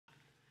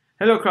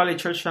Hello, Crowley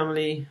Church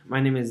family.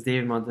 My name is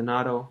David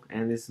Maldonado,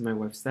 and this is my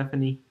wife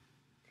Stephanie.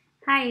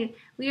 Hi,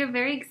 we are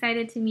very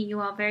excited to meet you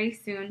all very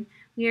soon.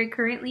 We are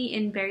currently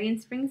in Berrien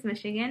Springs,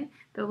 Michigan,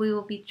 but we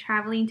will be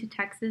traveling to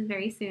Texas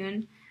very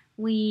soon.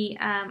 We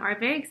are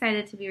very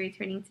excited to be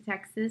returning to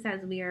Texas as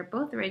we are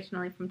both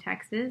originally from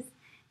Texas.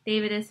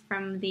 David is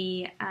from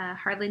the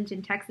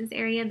Harlingen, Texas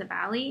area, the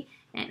Valley,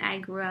 and I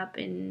grew up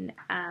in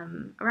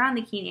around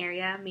the Keene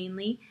area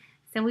mainly.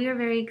 So we are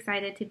very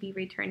excited to be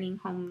returning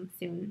home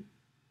soon.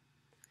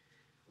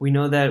 We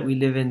know that we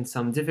live in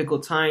some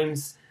difficult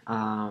times,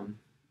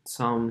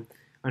 some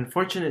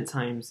unfortunate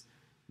times,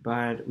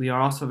 but we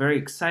are also very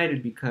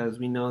excited because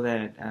we know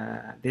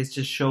that this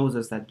just shows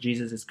us that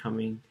Jesus is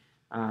coming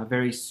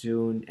very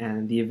soon,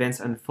 and the events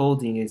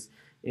unfolding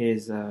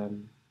is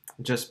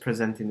just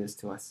presenting this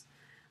to us.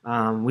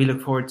 We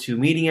look forward to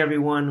meeting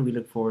everyone. We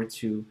look forward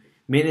to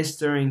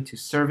ministering, to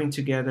serving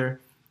together,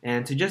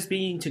 and to just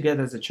being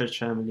together as a church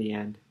family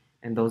and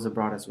those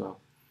abroad as well.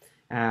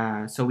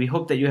 So we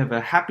hope that you have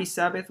a happy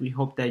Sabbath. We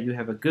hope that you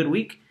have a good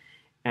week,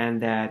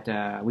 and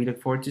that we look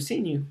forward to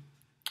seeing you.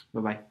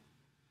 Bye-bye.